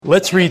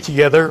Let's read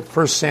together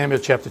 1 Samuel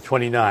chapter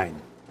 29.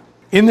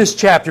 In this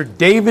chapter,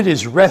 David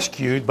is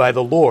rescued by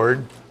the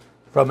Lord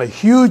from a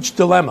huge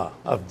dilemma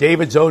of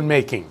David's own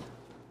making.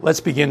 Let's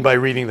begin by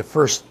reading the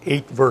first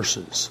 8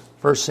 verses.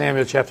 1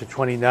 Samuel chapter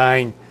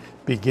 29,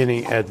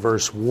 beginning at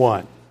verse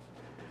 1.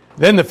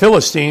 Then the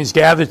Philistines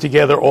gathered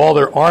together all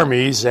their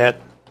armies at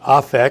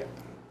Aphek,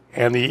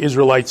 and the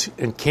Israelites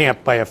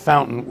encamped by a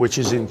fountain which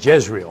is in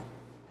Jezreel.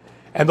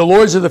 And the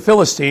lords of the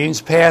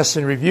Philistines passed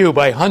in review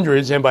by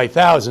hundreds and by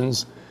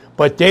thousands,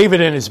 but David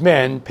and his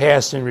men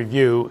passed in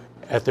review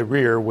at the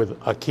rear with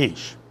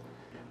Achish.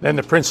 Then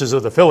the princes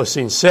of the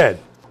Philistines said,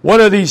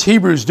 "What are these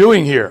Hebrews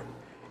doing here?"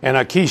 And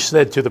Achish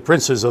said to the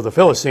princes of the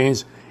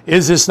Philistines,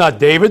 "Is this not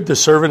David, the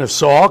servant of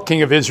Saul,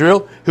 king of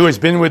Israel, who has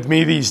been with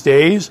me these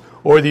days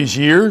or these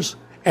years?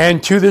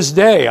 And to this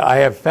day I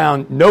have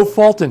found no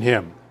fault in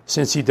him,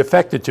 since he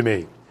defected to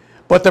me."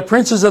 But the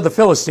princes of the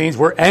Philistines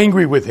were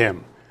angry with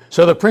him.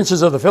 So the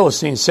princes of the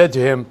Philistines said to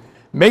him,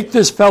 "Make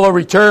this fellow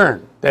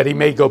return, that he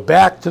may go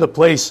back to the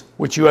place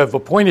which you have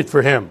appointed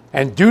for him,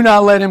 and do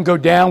not let him go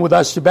down with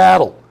us to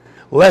battle,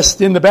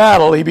 lest in the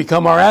battle he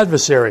become our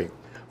adversary.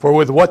 For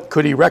with what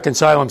could he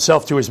reconcile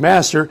himself to his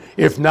master,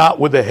 if not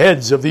with the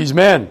heads of these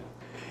men?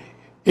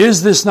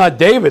 Is this not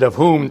David, of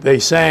whom they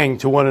sang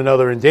to one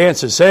another in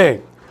dances,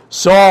 saying,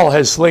 'Saul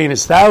has slain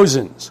his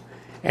thousands,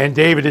 and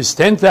David his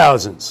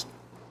 10,000s?'"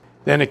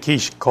 Then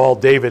Achish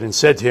called David and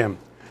said to him,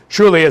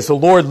 "Surely as the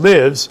Lord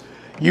lives,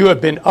 you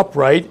have been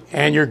upright,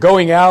 and your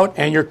going out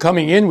and your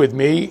coming in with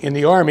me in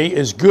the army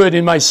is good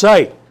in my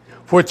sight.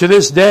 For to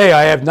this day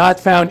I have not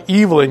found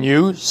evil in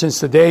you since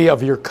the day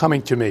of your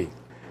coming to me.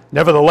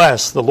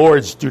 Nevertheless, the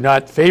lords do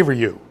not favor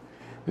you.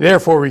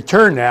 Therefore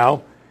return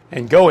now,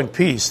 and go in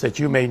peace, that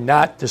you may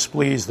not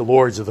displease the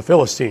lords of the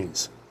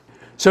Philistines."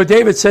 So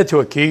David said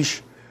to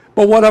Achish,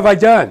 "But what have I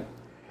done?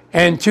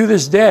 And to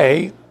this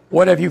day,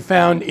 what have you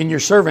found in your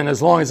servant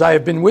as long as I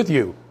have been with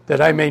you, that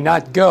I may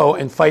not go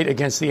and fight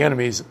against the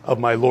enemies of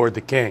my lord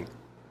the king?"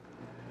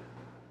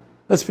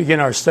 Let's begin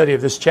our study of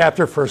this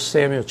chapter, 1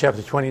 Samuel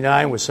chapter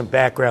 29, with some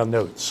background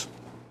notes.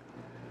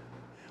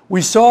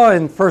 We saw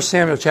in 1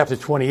 Samuel chapter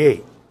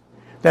 28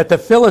 that the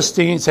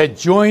Philistines had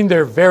joined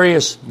their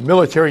various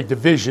military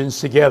divisions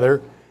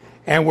together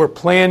and were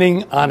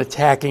planning on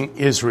attacking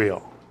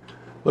Israel.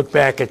 Look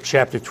back at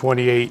chapter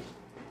 28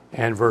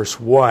 and verse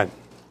 1.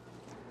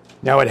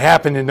 Now it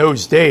happened in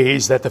those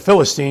days that the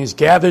Philistines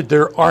gathered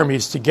their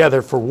armies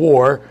together for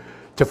war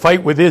to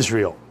fight with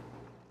Israel.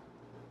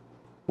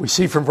 We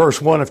see from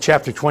verse 1 of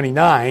chapter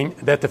 29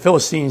 that the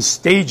Philistines'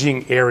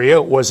 staging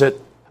area was at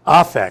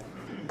Aphek,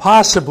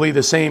 possibly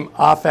the same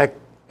Aphek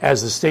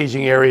as the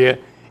staging area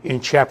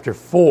in chapter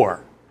 4,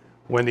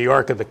 when the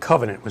Ark of the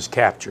Covenant was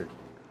captured.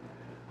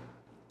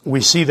 We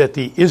see that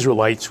the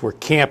Israelites were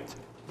camped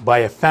by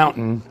a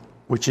fountain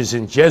which is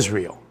in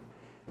Jezreel.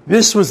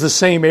 This was the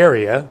same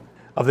area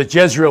of the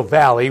Jezreel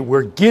Valley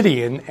where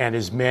Gideon and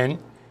his men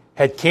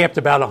had camped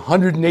about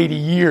 180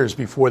 years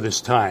before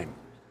this time,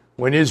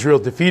 when Israel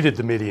defeated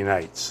the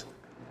Midianites.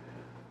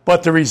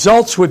 But the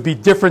results would be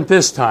different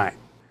this time,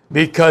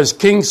 because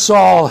King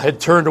Saul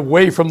had turned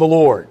away from the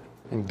Lord,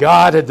 and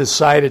God had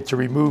decided to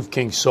remove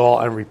King Saul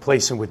and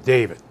replace him with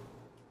David.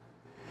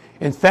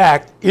 In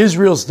fact,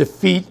 Israel's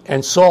defeat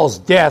and Saul's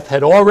death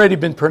had already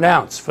been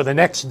pronounced for the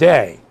next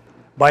day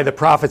by the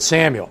prophet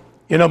Samuel,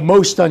 in a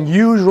most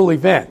unusual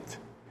event,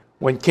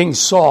 when King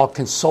Saul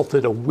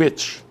consulted a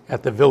witch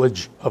at the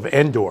village of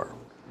Endor.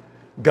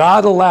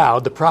 God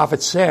allowed the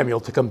prophet Samuel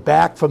to come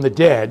back from the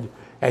dead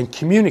and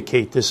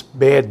communicate this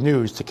bad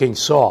news to King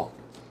Saul.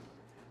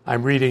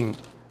 I'm reading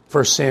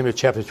 1 Samuel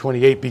chapter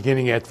 28,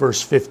 beginning at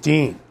verse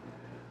 15.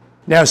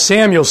 "Now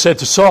Samuel said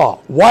to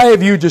Saul, 'Why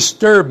have you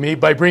disturbed me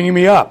by bringing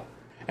me up?'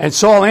 And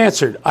Saul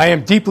answered, 'I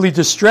am deeply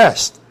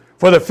distressed,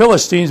 for the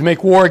Philistines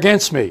make war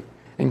against me,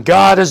 and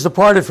God has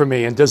departed from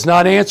me and does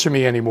not answer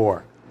me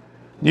anymore,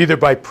 neither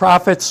by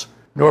prophets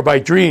nor by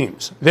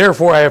dreams.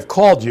 Therefore I have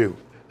called you,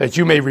 that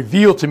you may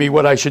reveal to me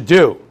what I should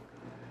do.'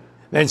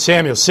 Then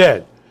Samuel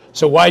said,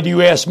 'So why do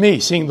you ask me,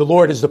 seeing the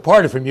Lord has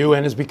departed from you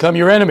and has become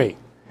your enemy?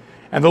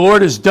 And the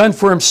Lord has done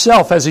for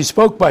himself as he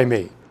spoke by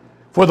me.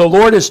 For the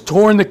Lord has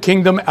torn the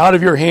kingdom out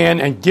of your hand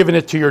and given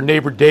it to your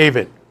neighbor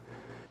David,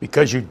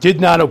 because you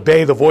did not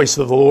obey the voice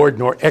of the Lord,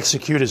 nor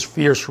execute his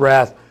fierce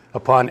wrath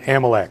upon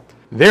Amalek.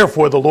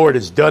 Therefore the Lord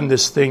has done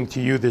this thing to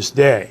you this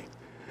day.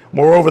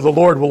 Moreover, the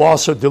Lord will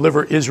also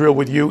deliver Israel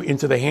with you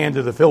into the hand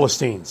of the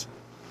Philistines.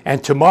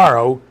 And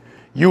tomorrow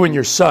you and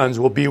your sons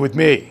will be with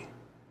me.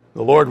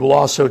 The Lord will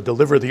also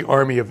deliver the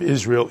army of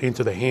Israel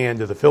into the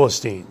hand of the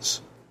Philistines."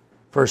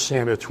 1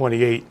 Samuel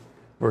 28,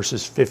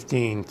 verses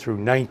 15 through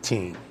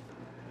 19.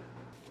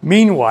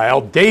 Meanwhile,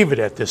 David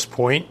at this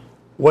point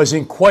was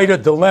in quite a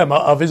dilemma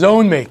of his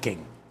own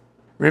making.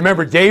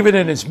 Remember, David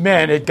and his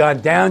men had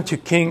gone down to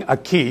King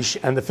Achish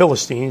and the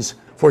Philistines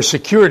for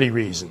security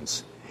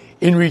reasons,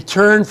 in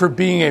return for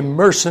being a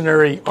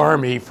mercenary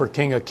army for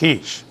King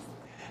Achish.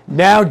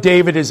 Now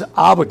David is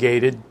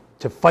obligated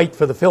to fight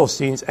for the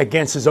Philistines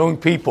against his own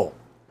people.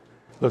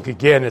 Look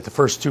again at the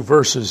first 2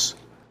 verses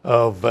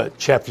of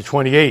chapter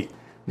 28.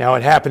 Now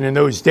it happened in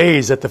those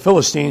days that the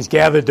Philistines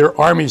gathered their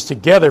armies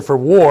together for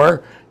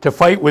war to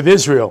fight with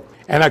Israel.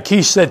 And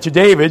Achish said to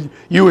David,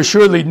 "You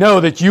assuredly know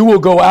that you will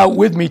go out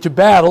with me to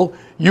battle,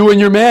 you and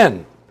your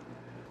men."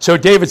 So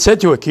David said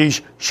to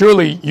Achish,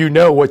 "Surely you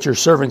know what your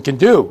servant can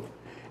do."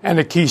 And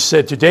Achish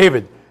said to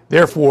David,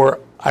 "Therefore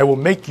I will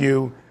make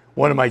you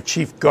one of my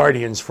chief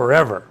guardians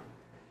forever."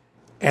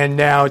 And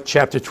now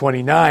chapter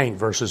 29,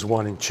 verses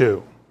 1 and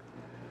 2.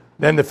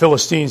 Then the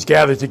Philistines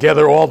gathered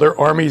together all their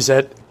armies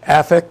at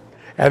Aphek,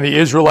 and the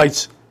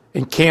Israelites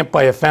encamped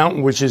by a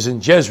fountain which is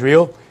in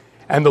Jezreel.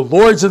 And the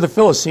lords of the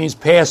Philistines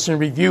passed in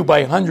review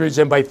by hundreds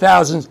and by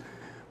thousands,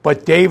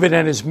 but David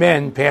and his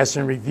men passed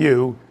in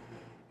review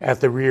at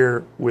the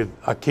rear with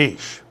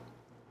Achish.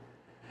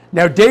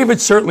 Now David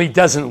certainly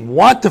doesn't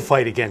want to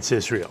fight against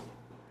Israel,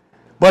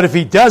 but if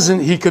he doesn't,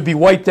 he could be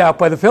wiped out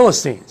by the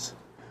Philistines.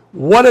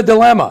 What a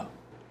dilemma.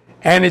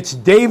 And it's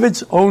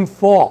David's own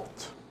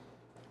fault.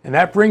 And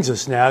that brings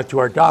us now to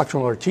our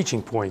doctrinal or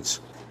teaching points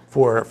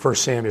for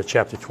 1 Samuel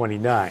chapter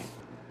 29.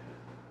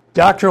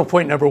 Doctrinal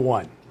point number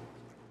 1.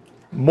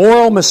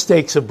 Moral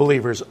mistakes of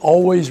believers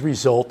always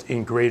result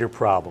in greater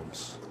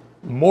problems.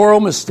 Moral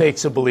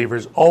mistakes of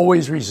believers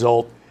always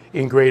result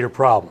in greater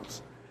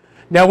problems.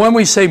 Now, when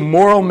we say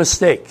moral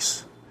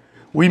mistakes,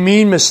 we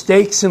mean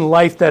mistakes in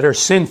life that are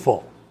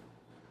sinful.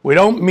 We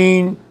don't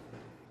mean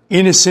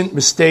innocent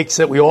mistakes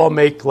that we all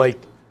make, like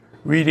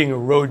reading a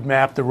road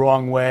map the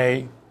wrong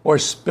way, or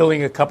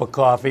spilling a cup of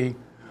coffee,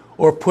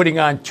 or putting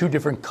on 2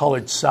 different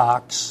colored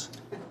socks.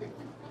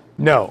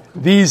 No,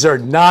 these are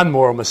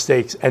non-moral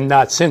mistakes and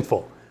not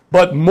sinful.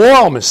 But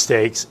moral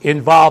mistakes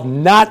involve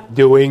not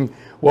doing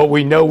what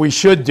we know we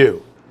should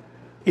do.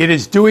 It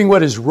is doing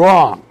what is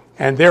wrong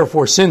and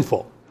therefore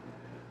sinful.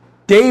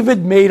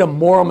 David made a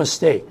moral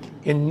mistake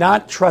in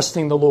not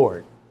trusting the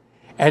Lord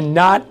and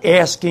not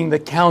asking the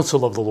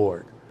counsel of the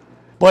Lord,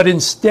 but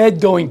instead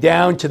going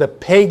down to the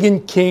pagan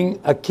king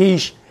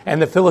Achish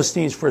and the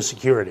Philistines for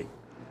security.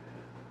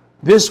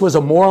 This was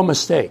a moral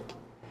mistake.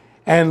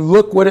 And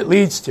look what it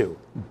leads to.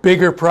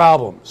 Bigger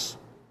problems.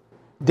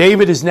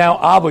 David is now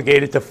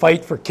obligated to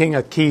fight for King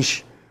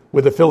Achish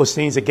with the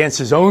Philistines against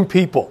his own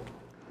people.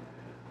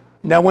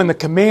 Now, when the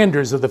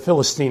commanders of the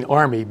Philistine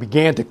army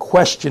began to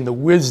question the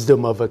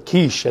wisdom of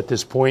Achish at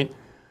this point,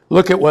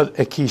 look at what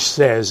Achish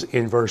says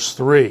in verse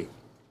 3.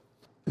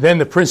 Then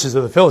the princes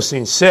of the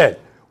Philistines said,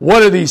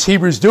 "What are these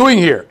Hebrews doing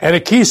here?" And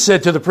Achish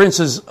said to the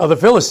princes of the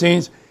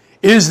Philistines,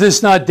 "Is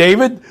this not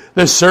David,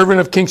 the servant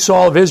of King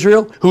Saul of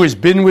Israel, who has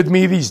been with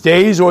me these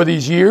days or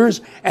these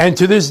years? And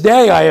to this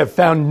day I have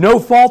found no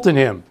fault in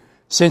him,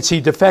 since he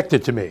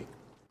defected to me."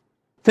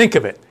 Think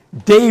of it.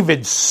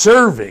 David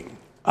serving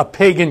a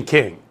pagan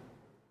king.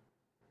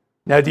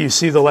 Now, do you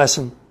see the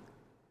lesson?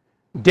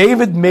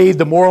 David made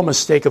the moral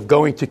mistake of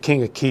going to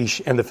King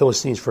Achish and the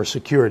Philistines for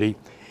security,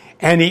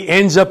 and he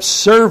ends up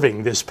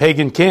serving this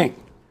pagan king.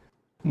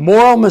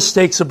 Moral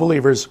mistakes of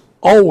believers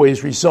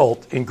always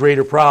result in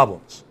greater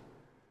problems.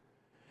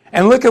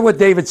 And look at what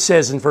David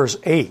says in verse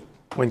 8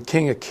 when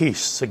King Achish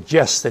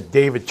suggests that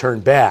David turn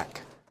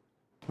back.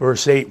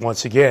 Verse 8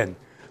 once again.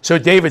 So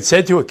David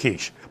said to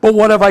Achish, "But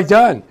what have I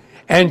done?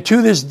 And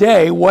to this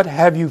day, what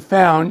have you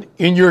found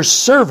in your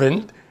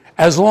servant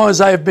as long as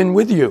I have been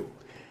with you,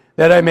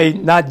 that I may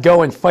not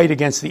go and fight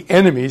against the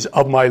enemies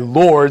of my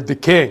Lord the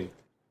king?"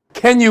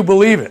 Can you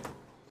believe it?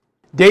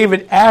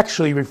 David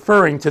actually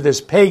referring to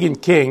this pagan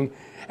king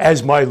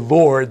as my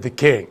Lord the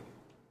king.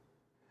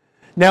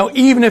 Now,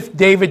 even if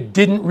David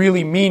didn't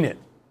really mean it,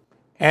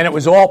 and it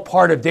was all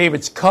part of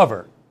David's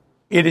cover,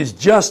 it is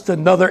just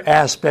another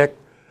aspect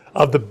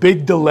of the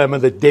big dilemma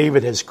that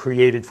David has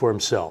created for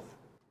himself.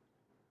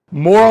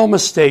 Moral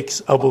mistakes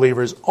of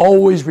believers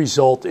always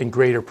result in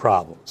greater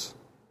problems.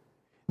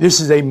 This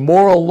is a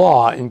moral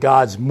law in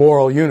God's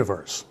moral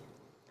universe.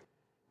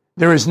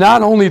 There is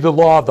not only the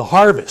law of the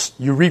harvest,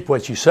 you reap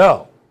what you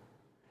sow,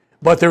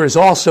 but there is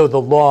also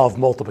the law of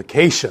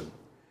multiplication.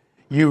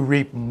 You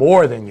reap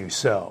more than you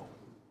sow.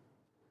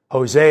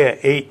 Hosea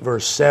 8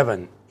 verse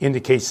 7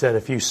 indicates that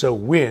if you sow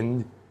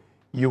wind,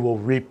 you will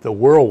reap the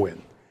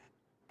whirlwind.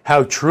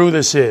 How true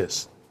this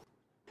is.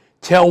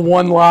 Tell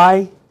one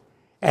lie,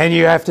 and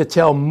you have to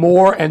tell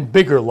more and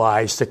bigger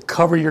lies to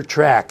cover your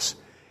tracks,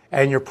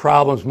 and your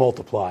problems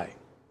multiply.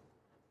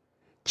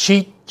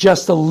 Cheat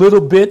just a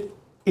little bit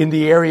in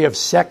the area of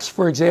sex,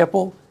 for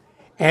example,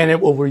 and it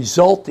will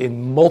result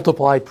in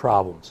multiplied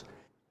problems.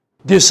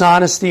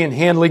 Dishonesty in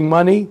handling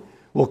money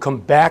will come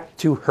back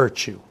to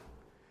hurt you.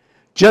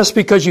 Just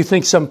because you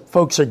think some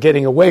folks are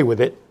getting away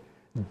with it,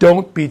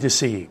 don't be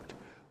deceived.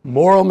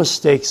 Moral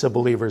mistakes of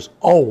believers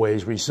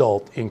always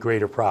result in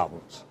greater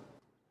problems.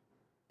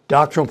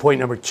 Doctrinal point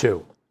number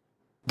 2.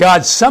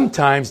 God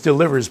sometimes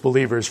delivers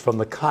believers from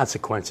the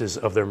consequences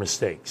of their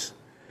mistakes.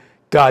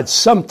 God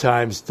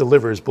sometimes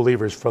delivers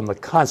believers from the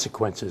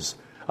consequences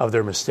of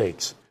their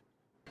mistakes.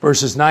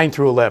 Verses 9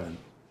 through 11.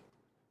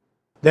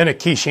 Then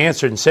Achish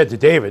answered and said to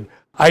David,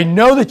 "I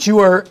know that you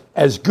are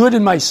as good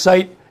in my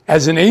sight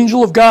as an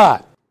angel of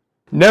God.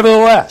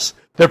 Nevertheless,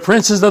 the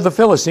princes of the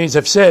Philistines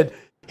have said,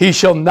 'He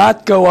shall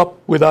not go up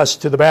with us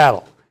to the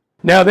battle.'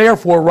 Now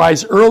therefore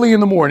rise early in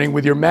the morning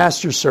with your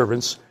master's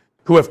servants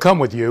who have come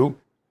with you,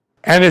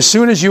 and as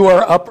soon as you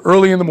are up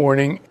early in the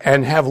morning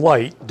and have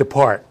light,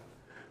 depart.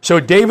 So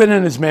David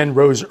and his men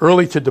rose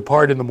early to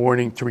depart in the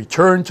morning to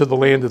return to the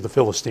land of the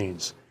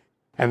Philistines.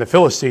 And the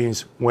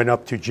Philistines went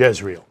up to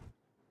Jezreel.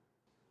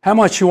 How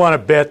much you want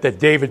to bet that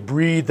David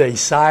breathed a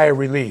sigh of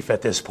relief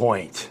at this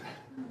point?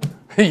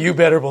 You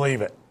better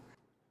believe it.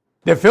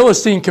 The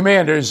Philistine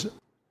commanders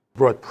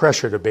brought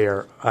pressure to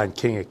bear on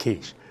King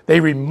Achish. They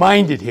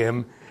reminded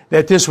him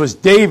that this was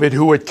David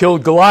who had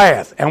killed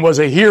Goliath and was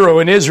a hero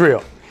in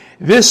Israel.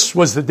 This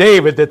was the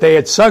David that they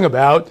had sung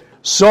about.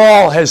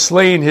 Saul has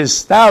slain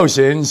his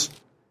thousands,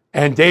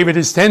 and David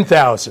his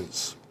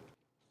 10,000s.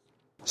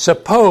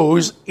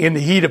 Suppose, in the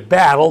heat of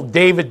battle,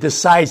 David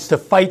decides to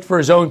fight for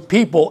his own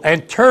people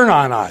and turn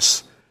on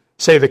us,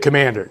 say the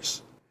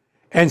commanders.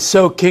 And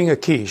so King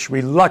Achish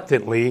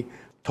reluctantly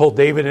told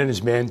David and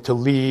his men to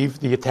leave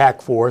the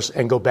attack force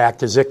and go back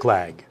to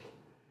Ziklag.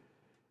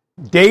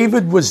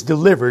 David was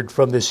delivered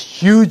from this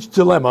huge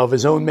dilemma of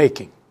his own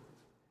making.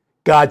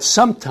 God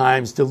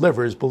sometimes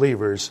delivers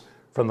believers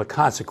from the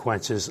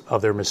consequences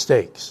of their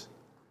mistakes.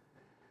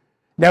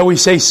 Now we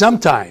say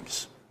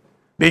sometimes,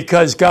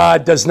 because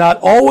God does not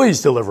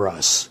always deliver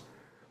us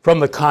from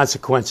the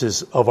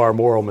consequences of our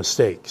moral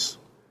mistakes.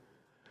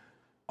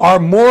 Our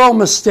moral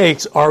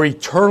mistakes are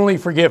eternally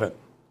forgiven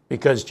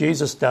because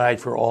Jesus died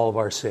for all of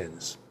our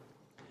sins.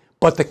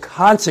 But the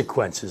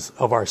consequences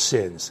of our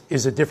sins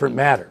is a different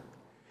matter.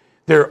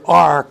 There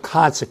are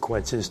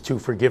consequences to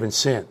forgiven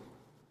sin.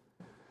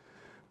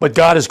 But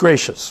God is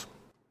gracious,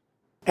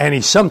 and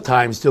he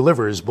sometimes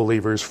delivers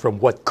believers from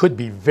what could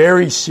be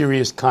very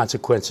serious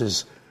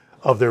consequences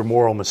of their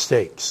moral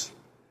mistakes.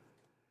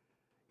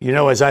 You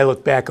know, as I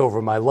look back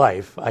over my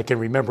life, I can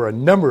remember a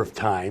number of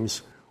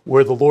times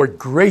where the Lord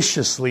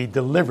graciously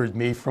delivered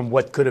me from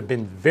what could have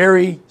been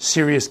very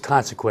serious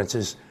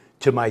consequences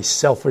to my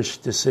selfish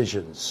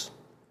decisions.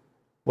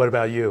 What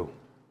about you?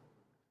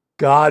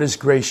 God is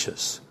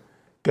gracious.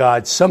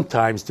 God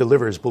sometimes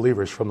delivers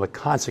believers from the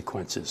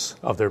consequences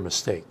of their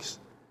mistakes.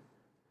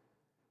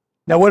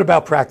 Now, what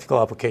about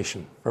practical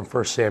application from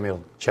 1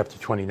 Samuel chapter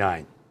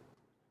 29?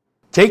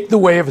 Take the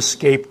way of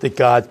escape that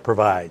God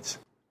provides.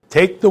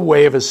 Take the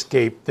way of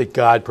escape that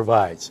God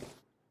provides.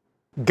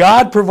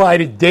 God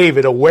provided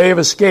David a way of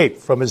escape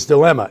from his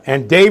dilemma,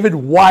 and David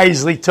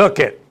wisely took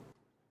it.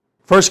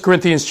 1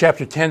 Corinthians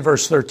chapter 10,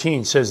 verse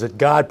 13 says that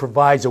God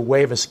provides a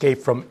way of escape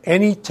from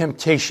any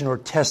temptation or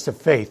test of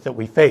faith that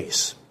we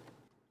face.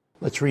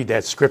 Let's read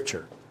that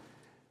scripture.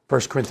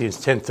 1 Corinthians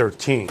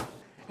 10:13.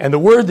 And the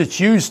word that's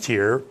used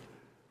here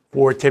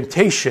for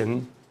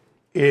temptation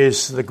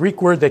is the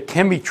Greek word that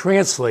can be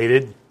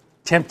translated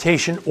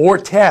temptation or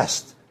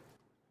test.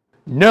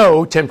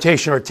 No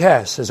temptation or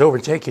test has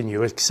overtaken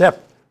you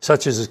except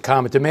such as is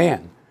common to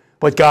man.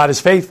 But God is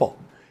faithful,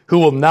 who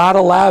will not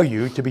allow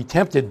you to be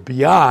tempted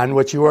beyond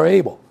what you are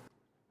able.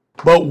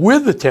 But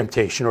with the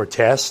temptation or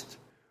test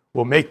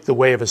will make the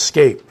way of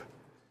escape,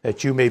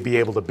 that you may be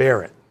able to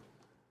bear it.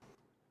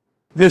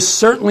 This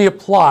certainly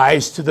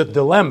applies to the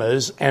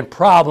dilemmas and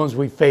problems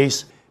we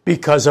face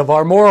because of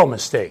our moral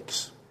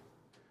mistakes.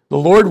 The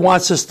Lord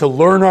wants us to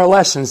learn our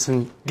lessons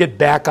and get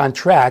back on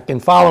track in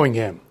following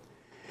him.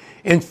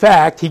 In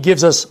fact, he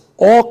gives us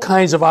all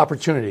kinds of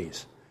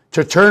opportunities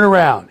to turn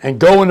around and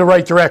go in the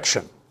right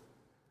direction.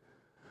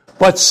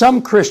 But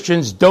some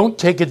Christians don't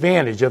take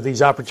advantage of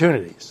these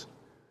opportunities.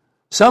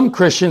 Some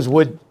Christians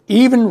would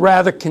even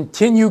rather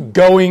continue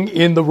going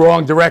in the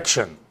wrong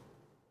direction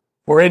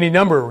for any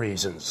number of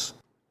reasons.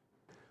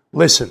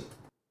 Listen,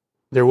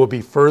 there will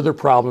be further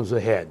problems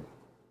ahead.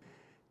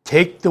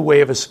 Take the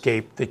way of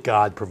escape that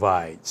God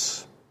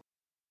provides.